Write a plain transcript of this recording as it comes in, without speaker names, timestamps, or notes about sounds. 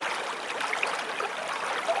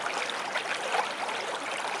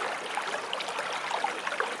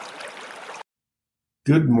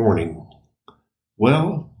Good morning.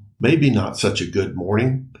 Well, maybe not such a good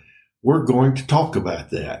morning. We're going to talk about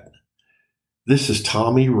that. This is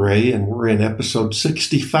Tommy Ray, and we're in episode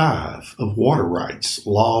 65 of Water Rights,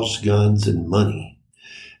 Laws, Guns, and Money.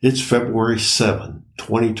 It's February 7,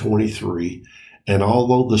 2023, and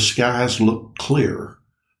although the skies look clear,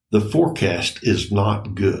 the forecast is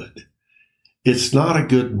not good. It's not a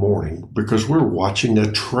good morning because we're watching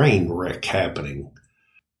a train wreck happening.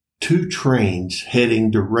 Two trains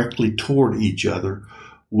heading directly toward each other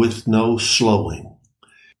with no slowing.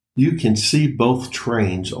 You can see both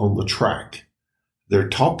trains on the track. They're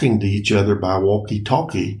talking to each other by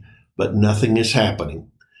walkie-talkie, but nothing is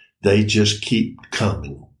happening. They just keep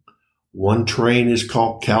coming. One train is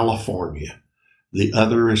called California. The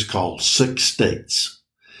other is called Six States.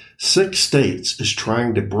 Six States is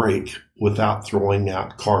trying to brake without throwing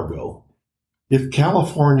out cargo. If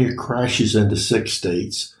California crashes into Six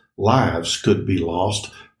States, lives could be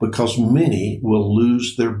lost because many will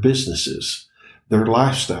lose their businesses, their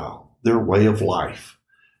lifestyle, their way of life.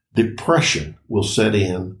 Depression will set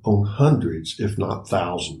in on hundreds, if not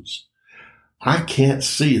thousands. I can't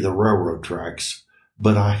see the railroad tracks,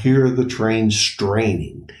 but I hear the trains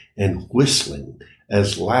straining and whistling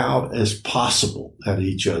as loud as possible at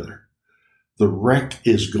each other. The wreck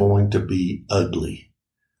is going to be ugly.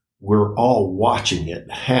 We're all watching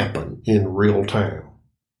it happen in real time.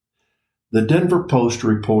 The Denver Post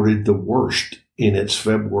reported the worst in its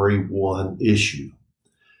February 1 issue.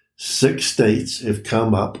 6 states have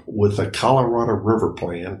come up with a Colorado River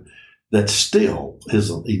plan that still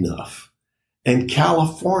isn't enough, and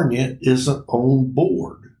California isn't on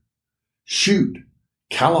board. Shoot,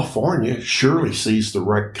 California surely sees the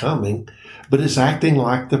wreck coming, but is acting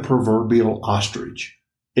like the proverbial ostrich.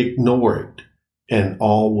 Ignore it, and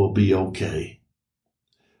all will be okay.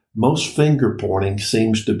 Most finger pointing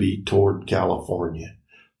seems to be toward California,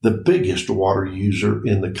 the biggest water user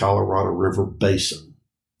in the Colorado River Basin.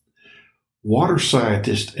 Water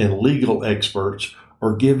scientists and legal experts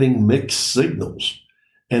are giving mixed signals,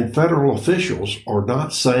 and federal officials are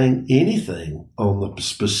not saying anything on the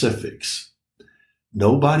specifics.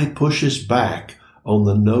 Nobody pushes back on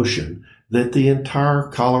the notion that the entire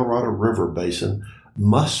Colorado River Basin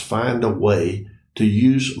must find a way to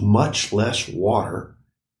use much less water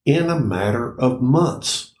in a matter of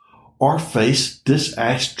months, or face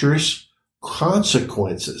disastrous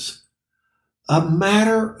consequences. A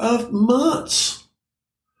matter of months.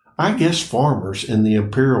 I guess farmers in the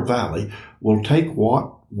Imperial Valley will take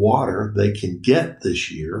what water they can get this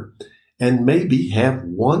year and maybe have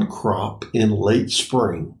one crop in late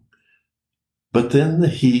spring. But then the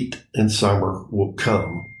heat and summer will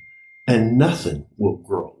come and nothing will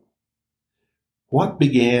grow. What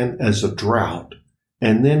began as a drought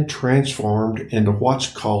and then transformed into what's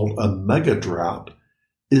called a mega drought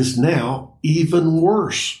is now even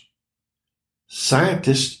worse.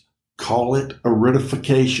 Scientists call it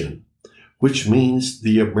aridification, which means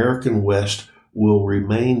the American West will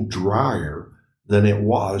remain drier than it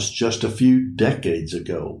was just a few decades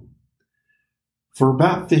ago. For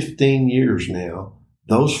about 15 years now,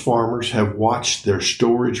 those farmers have watched their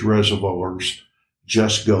storage reservoirs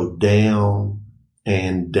just go down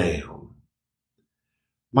and down.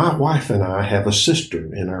 My wife and I have a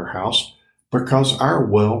cistern in our house because our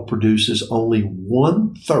well produces only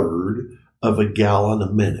 1/3 of a gallon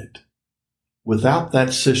a minute. Without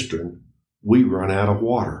that cistern, we run out of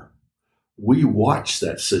water. We watch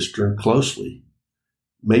that cistern closely.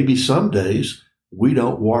 Maybe some days we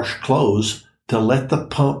don't wash clothes to let the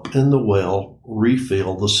pump in the well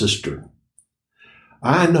refill the cistern.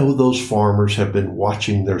 I know those farmers have been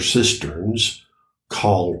watching their cisterns,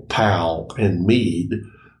 called Powell and Meade,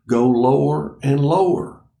 go lower and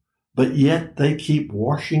lower, but yet they keep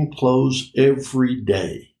washing clothes every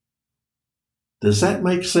day. Does that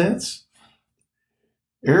make sense?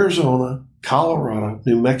 Arizona, Colorado,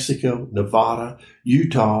 New Mexico, Nevada,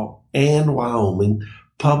 Utah, and Wyoming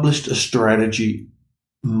published a strategy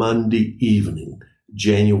Monday evening,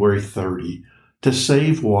 January 30, to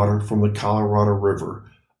save water from the Colorado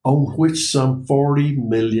River, on which some 40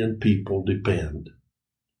 million people depend.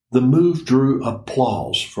 The move drew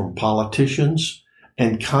applause from politicians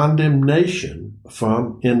and condemnation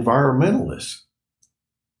from environmentalists.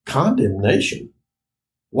 Condemnation?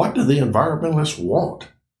 What do the environmentalists want?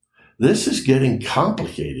 This is getting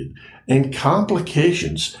complicated, and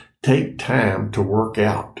complications take time to work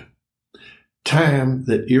out. Time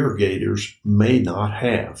that irrigators may not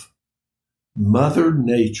have. Mother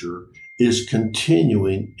Nature is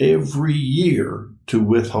continuing every year to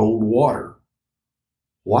withhold water.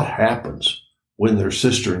 What happens when their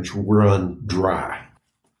cisterns run dry?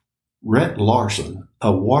 Rhett Larson,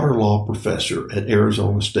 a water law professor at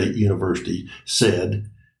Arizona State University, said,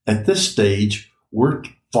 "At this stage, we're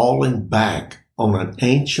falling back on an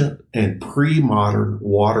ancient and pre-modern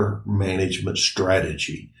water management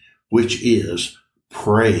strategy, which is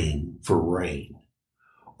praying for rain."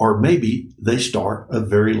 Or maybe they start a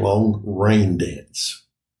very long rain dance.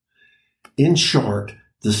 In short,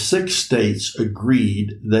 the 6 states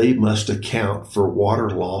agreed they must account for water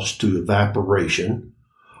loss to evaporation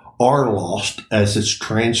or lost as it's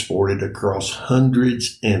transported across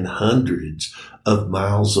hundreds and hundreds of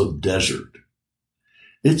miles of desert.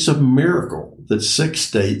 It's a miracle that 6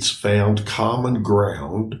 states found common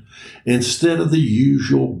ground instead of the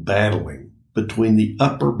usual battling between the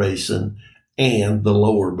upper basin and the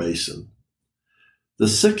lower basin. The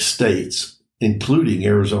 6 states, including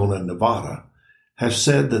Arizona and Nevada, have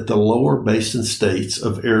said that the lower basin states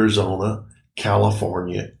of Arizona,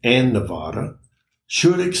 California, and Nevada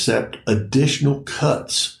should accept additional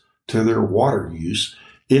cuts to their water use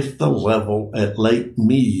if the level at Lake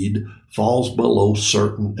Mead falls below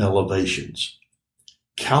certain elevations.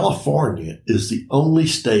 California is the only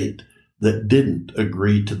state that didn't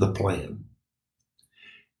agree to the plan.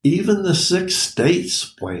 Even the 6 states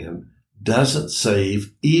plan doesn't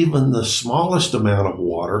save even the smallest amount of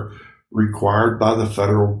water required by the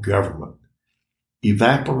federal government.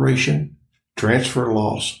 Evaporation, transfer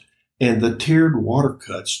loss, and the tiered water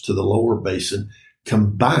cuts to the lower basin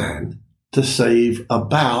combine to save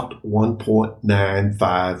about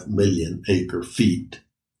 1.95 million acre feet.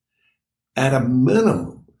 At a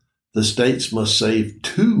minimum, the states must save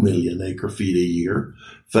 2 million acre feet a year,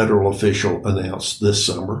 federal official announced this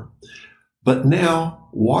summer. But now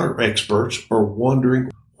water experts are wondering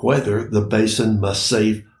whether the basin must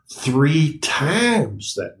save 3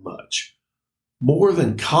 times that much, more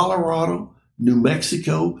than Colorado, New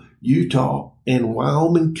Mexico, Utah, and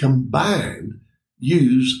Wyoming combined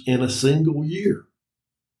use in a single year.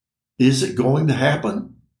 Is it going to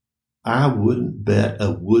happen? I wouldn't bet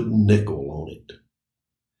a wooden nickel on it.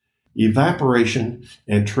 Evaporation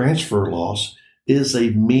and transfer loss is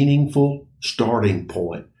a meaningful starting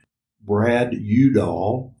point. Brad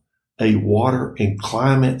Udall, a water and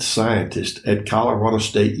climate scientist at Colorado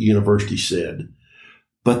State University, said,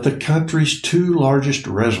 but the country's 2 largest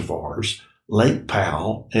reservoirs, Lake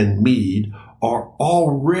Powell and Mead, are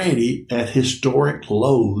already at historic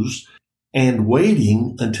lows, and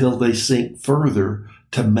waiting until they sink further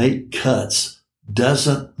to make cuts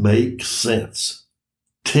doesn't make sense.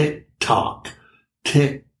 Tick-tock,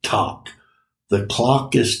 tick-tock. The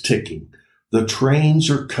clock is ticking. The trains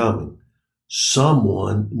are coming.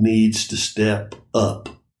 Someone needs to step up.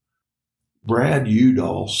 Brad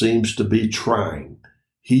Udall seems to be trying.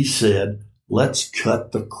 He said, let's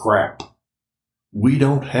cut the crap. We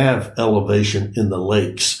don't have elevation in the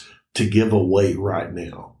lakes to give away right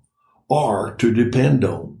now, or to depend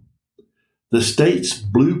on. The states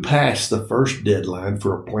blew past the first deadline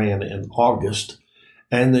for a plan in August,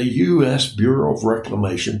 and the U.S. Bureau of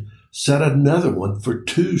Reclamation set another one for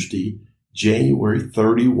Tuesday, January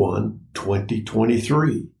 31,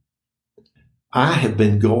 2023. I have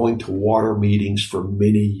been going to water meetings for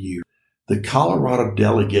many years. The Colorado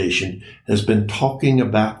delegation has been talking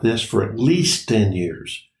about this for at least 10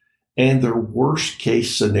 years, and their worst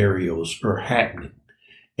case scenarios are happening,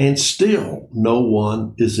 and still no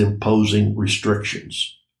one is imposing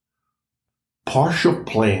restrictions. Partial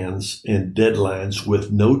plans and deadlines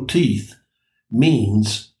with no teeth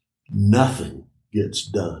means nothing gets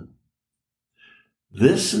done.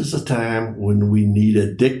 This is a time when we need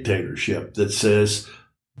a dictatorship that says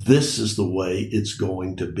this is the way it's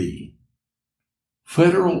going to be.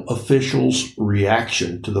 Federal officials'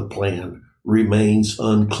 reaction to the plan remains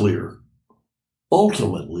unclear.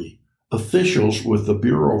 Ultimately, officials with the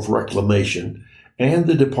Bureau of Reclamation and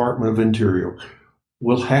the Department of Interior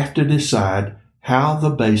will have to decide how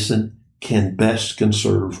the basin can best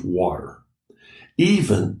conserve water,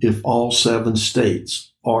 even if all 7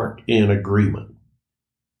 states aren't in agreement.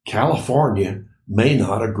 California may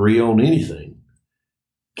not agree on anything.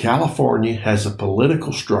 California has a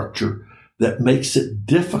political structure that makes it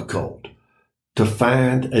difficult to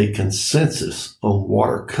find a consensus on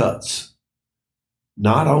water cuts.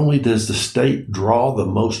 Not only does the state draw the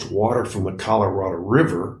most water from the Colorado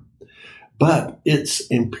River, but its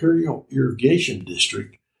Imperial Irrigation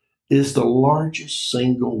District is the largest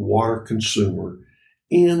single water consumer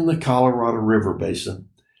in the Colorado River Basin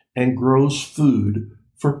and grows food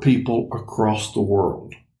for people across the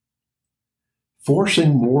world.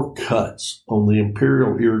 Forcing more cuts on the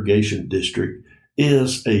Imperial Irrigation District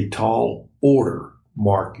is a tall order,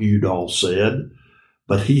 Mark Udall said,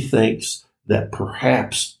 but he thinks that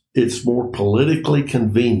perhaps it's more politically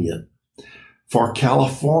convenient for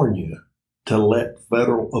California to let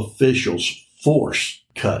federal officials force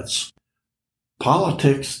cuts.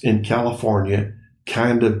 Politics in California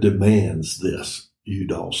kind of demands this,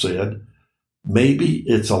 Udall said. Maybe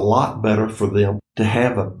it's a lot better for them to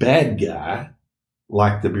have a bad guy,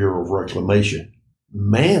 like the Bureau of Reclamation,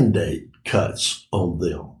 mandate cuts on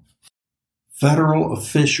them. Federal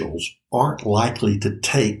officials aren't likely to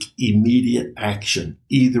take immediate action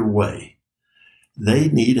either way. They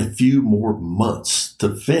need a few more months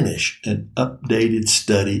to finish an updated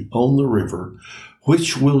study on the river,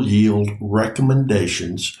 which will yield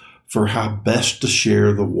recommendations for how best to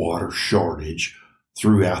share the water shortage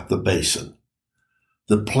throughout the basin.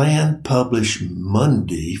 The plan published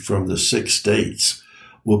Monday from the 6 states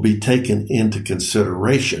will be taken into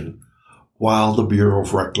consideration while the Bureau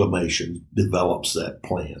of Reclamation develops that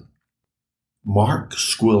plan. Mark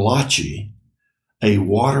Squillace, a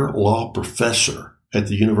water law professor at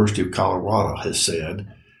the University of Colorado, has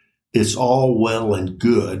said, it's all well and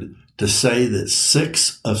good to say that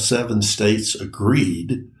 6 of 7 states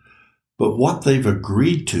agreed, but what they've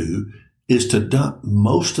agreed to is to dump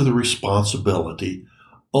most of the responsibility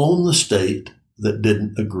on the state that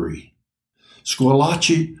didn't agree.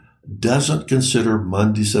 Squillace doesn't consider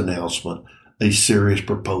Monday's announcement a serious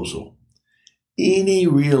proposal. Any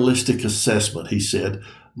realistic assessment, he said,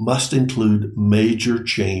 must include major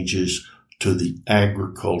changes to the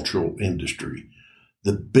agricultural industry,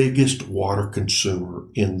 the biggest water consumer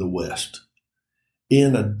in the West.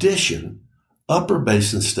 In addition, upper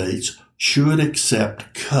basin states should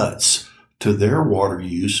accept cuts to their water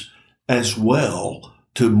use as well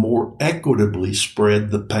to more equitably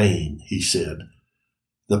spread the pain, he said.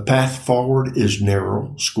 The path forward is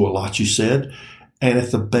narrow, Squillace said, and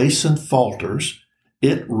if the basin falters,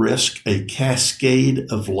 it risks a cascade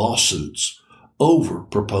of lawsuits over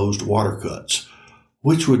proposed water cuts,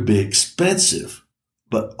 which would be expensive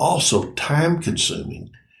but also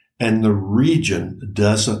time-consuming, and the region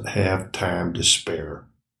doesn't have time to spare.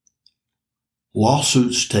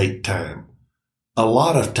 Lawsuits take time, a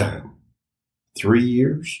lot of time. 3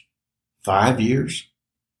 years, 5 years,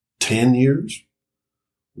 10 years.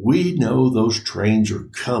 We know those trains are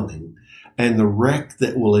coming, and the wreck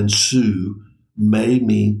that will ensue may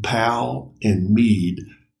mean Powell and Meade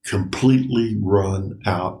completely run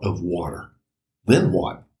out of water. Then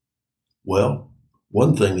what? Well,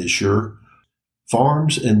 one thing is sure,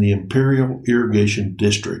 farms in the Imperial Irrigation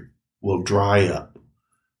District will dry up.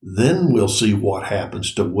 Then we'll see what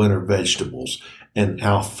happens to winter vegetables and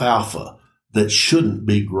alfalfa that shouldn't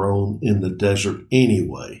be grown in the desert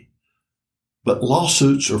anyway. But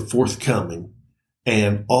lawsuits are forthcoming,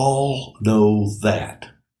 and all know that.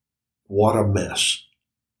 What a mess.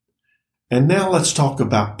 And now let's talk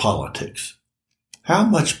about politics. How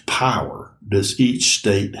much power does each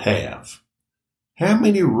state have? How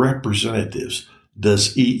many representatives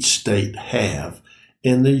does each state have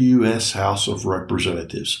in the U.S. House of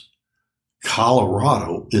Representatives?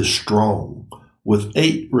 Colorado is strong, with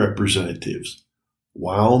 8 representatives.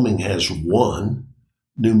 Wyoming has 1.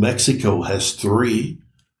 New Mexico has 3.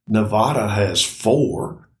 Nevada has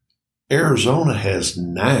 4. Arizona has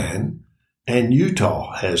 9. And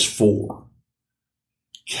Utah has 4.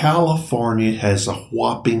 California has a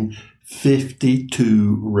whopping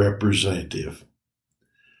 52 representatives.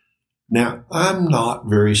 Now, I'm not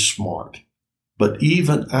very smart, but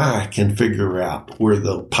even I can figure out where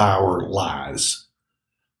the power lies.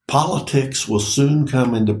 Politics will soon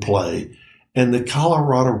come into play, and the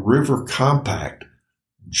Colorado River Compact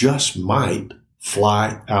just might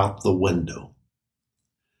fly out the window.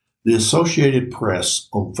 The Associated Press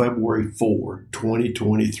on February 4,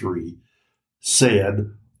 2023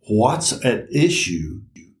 said, what's at issue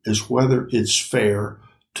is whether it's fair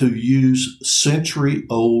to use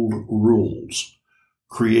century-old rules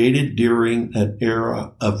created during an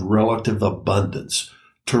era of relative abundance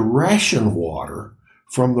to ration water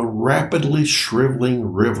from the rapidly shriveling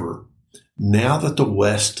river now that the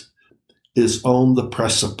West is on the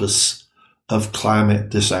precipice of climate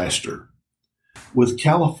disaster. With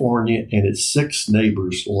California and its 6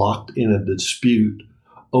 neighbors locked in a dispute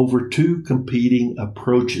over 2 competing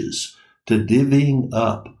approaches to divvying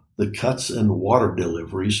up the cuts in water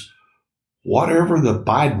deliveries, whatever the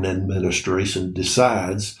Biden administration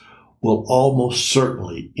decides will almost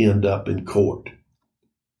certainly end up in court.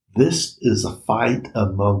 This is a fight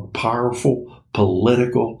among powerful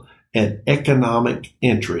political and economic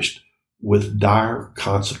interests with dire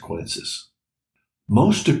consequences.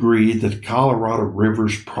 Most agree that Colorado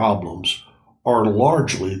River's problems are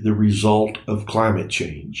largely the result of climate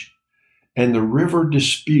change, and the river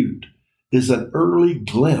dispute is an early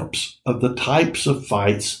glimpse of the types of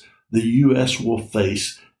fights the U.S. will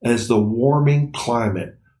face as the warming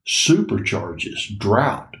climate supercharges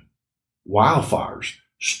drought, wildfires,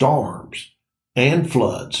 storms, and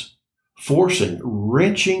floods, forcing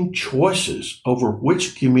wrenching choices over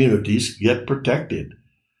which communities get protected.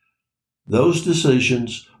 Those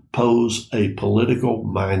decisions pose a political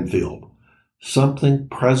minefield, something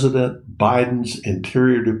President Biden's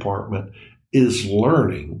Interior Department is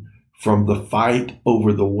learning from the fight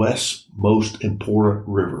over the West's most important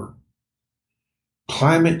river.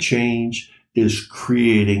 Climate change is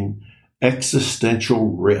creating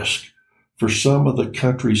existential risk for some of the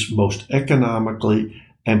country's most economically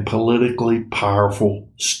and politically powerful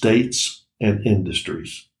states and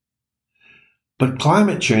industries. But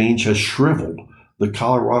climate change has shriveled the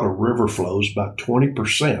Colorado River flows by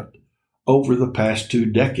 20% over the past 2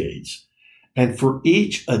 decades, and for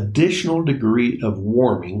each additional degree of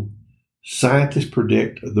warming, scientists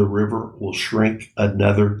predict the river will shrink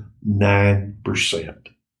another 9%.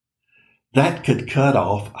 That could cut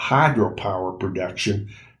off hydropower production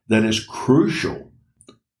that is crucial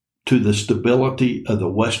to the stability of the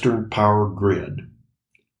Western power grid.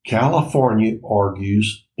 California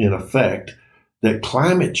argues, in effect, that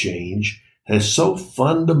climate change has so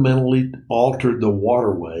fundamentally altered the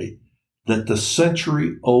waterway that the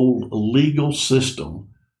century-old legal system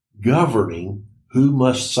governing who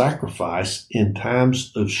must sacrifice in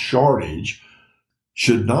times of shortage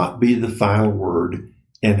should not be the final word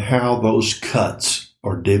in how those cuts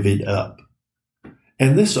are divvied up.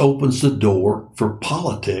 And this opens the door for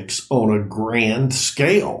politics on a grand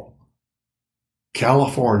scale.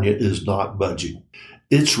 California is not budging.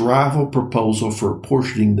 Its rival proposal for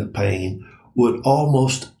apportioning the pain would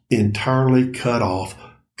almost entirely cut off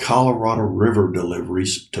Colorado River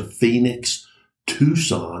deliveries to Phoenix,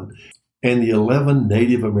 Tucson, and the 11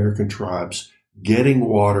 Native American tribes getting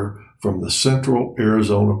water from the Central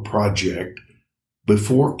Arizona Project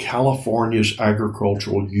before California's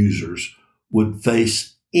agricultural users would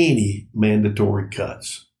face any mandatory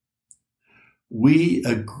cuts. We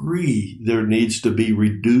agree there needs to be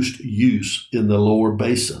reduced use in the lower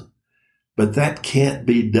basin, but that can't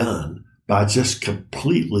be done by just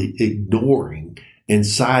completely ignoring and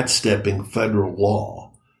sidestepping federal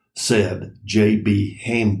law, said J.B.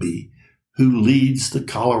 Hamby, who leads the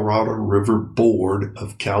Colorado River Board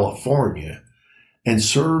of California and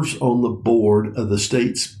serves on the board of the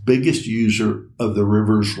state's biggest user of the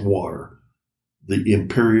river's water, the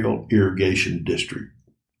Imperial Irrigation District.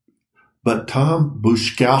 But Tom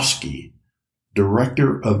Bushkowski,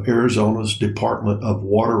 director of Arizona's Department of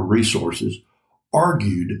Water Resources,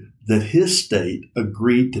 argued that his state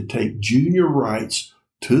agreed to take junior rights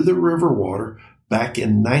to the river water back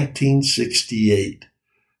in 1968,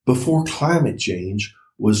 before climate change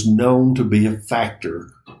was known to be a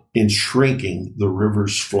factor in shrinking the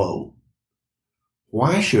river's flow.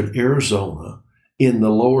 Why should Arizona, in the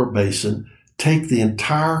lower basin, take the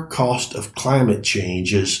entire cost of climate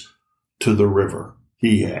changes to the river,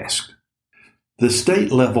 he asked. The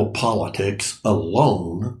state-level politics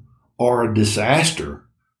alone are a disaster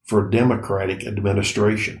for Democratic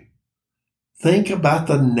administration. Think about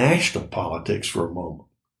the national politics for a moment.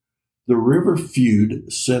 The river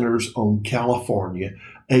feud centers on California,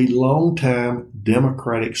 a longtime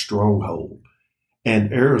Democratic stronghold,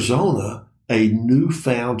 and Arizona, a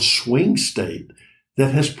newfound swing state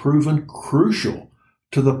that has proven crucial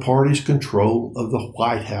to the party's control of the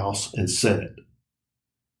White House and Senate.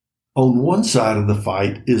 On one side of the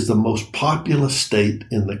fight is the most populous state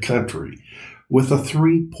in the country, with a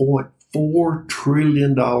 $3.4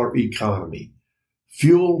 trillion economy,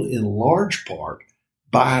 fueled in large part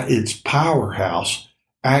by its powerhouse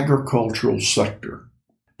agricultural sector.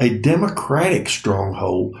 A Democratic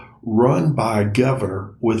stronghold run by a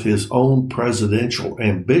governor with his own presidential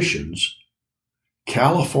ambitions,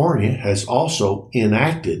 California has also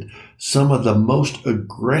enacted some of the most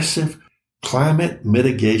aggressive climate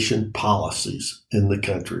mitigation policies in the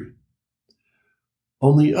country.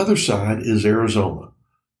 On the other side is Arizona,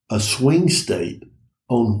 a swing state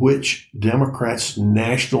on which Democrats'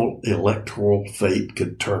 national electoral fate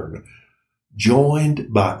could turn,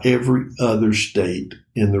 joined by every other state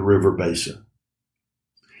in the river basin.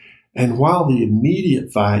 And while the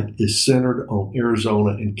immediate fight is centered on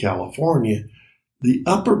Arizona and California, the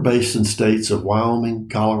upper basin states of Wyoming,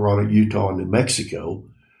 Colorado, Utah, and New Mexico,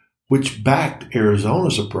 which backed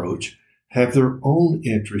Arizona's approach, have their own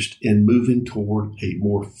interest in moving toward a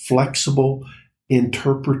more flexible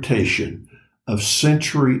interpretation of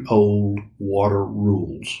century-old water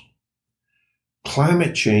rules.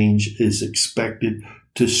 Climate change is expected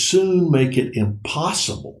to soon make it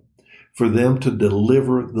impossible for them to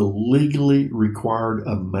deliver the legally required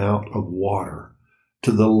amount of water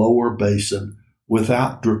to the lower basin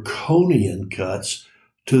without draconian cuts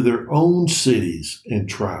to their own cities and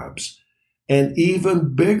tribes, an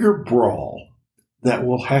even bigger brawl that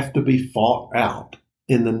will have to be fought out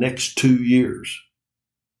in the next 2 years.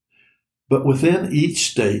 But within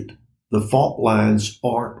each state, the fault lines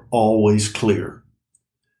aren't always clear.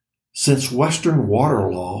 Since Western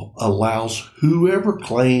water law allows whoever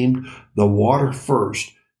claimed the water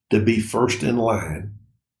first to be first in line,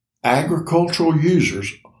 agricultural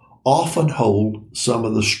users often hold some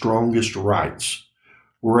of the strongest rights,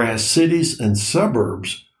 whereas cities and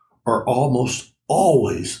suburbs are almost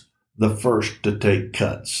always the first to take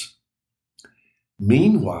cuts.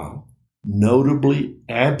 Meanwhile, notably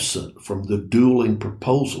absent from the dueling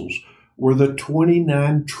proposals were the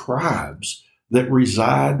 29 tribes that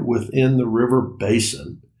reside within the river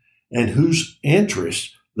basin and whose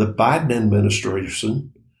interests the Biden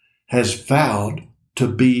administration has vowed to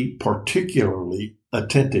be particularly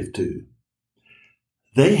attentive to.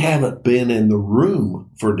 They haven't been in the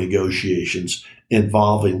room for negotiations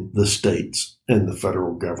involving the states and the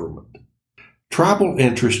federal government. Tribal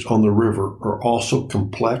interests on the river are also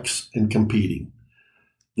complex and competing.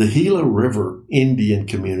 The Gila River Indian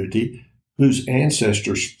community, whose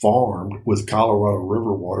ancestors farmed with Colorado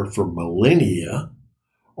River water for millennia,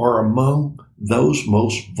 are among those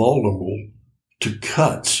most vulnerable to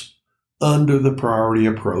cuts under the priority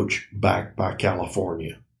approach backed by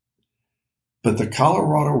California. But the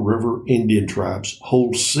Colorado River Indian tribes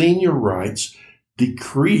hold senior rights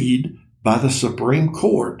decreed by the Supreme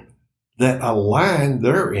Court that align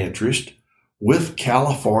their interest with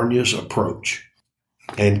California's approach,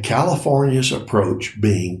 and California's approach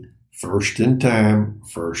being first in time,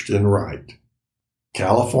 first in right.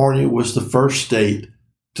 California was the first state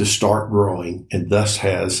to start growing and thus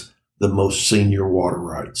has the most senior water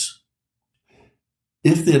rights.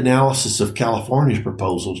 If the analysis of California's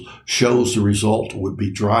proposals shows the result would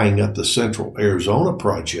be drying up the Central Arizona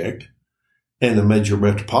project, and the major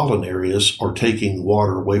metropolitan areas are taking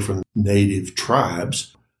water away from native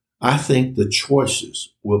tribes, I think the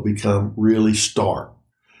choices will become really stark,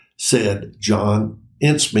 said John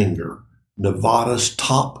Ensminger, Nevada's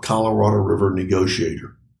top Colorado River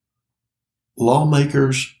negotiator.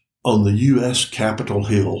 Lawmakers on the U.S. Capitol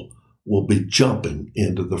Hill will be jumping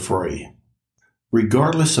into the fray.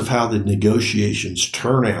 Regardless of how the negotiations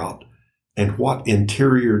turn out and what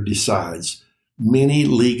Interior decides, many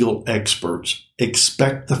legal experts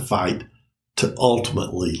expect the fight to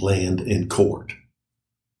ultimately land in court.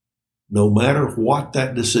 No matter what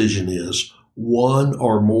that decision is, one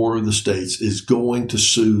or more of the states is going to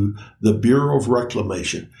sue the Bureau of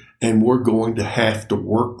Reclamation, and we're going to have to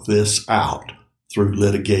work this out through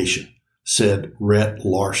litigation, said Rhett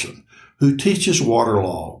Larson, who teaches water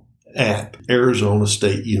law at Arizona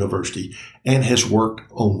State University and has worked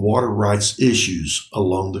on water rights issues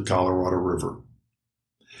along the Colorado River.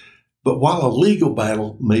 But while a legal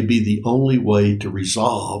battle may be the only way to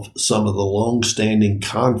resolve some of the long-standing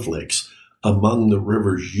conflicts among the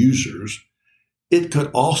river's users, it could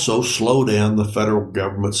also slow down the federal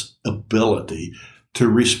government's ability to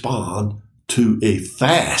respond to a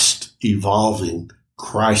fast-evolving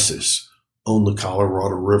crisis on the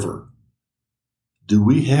Colorado River. Do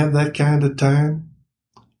we have that kind of time?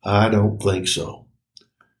 I don't think so.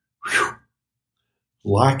 Whew.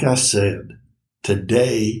 Like I said,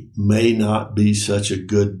 today may not be such a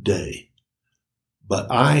good day, but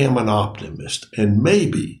I am an optimist, and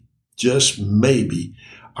maybe, just maybe,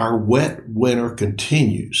 our wet winter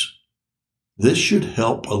continues. This should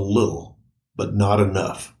help a little, but not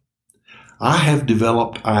enough. I have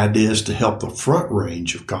developed ideas to help the Front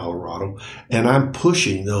Range of Colorado, and I'm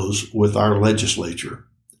pushing those with our legislature.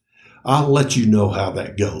 I'll let you know how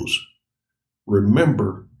that goes.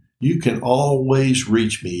 Remember, you can always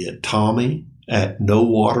reach me at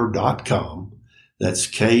Tommy@knowater.com. That's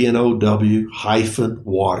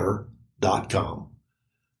KNOW-water.com.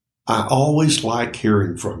 I always like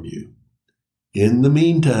hearing from you. In the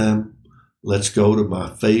meantime, let's go to my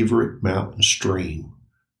favorite mountain stream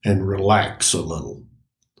and relax a little.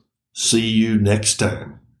 See you next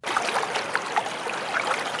time.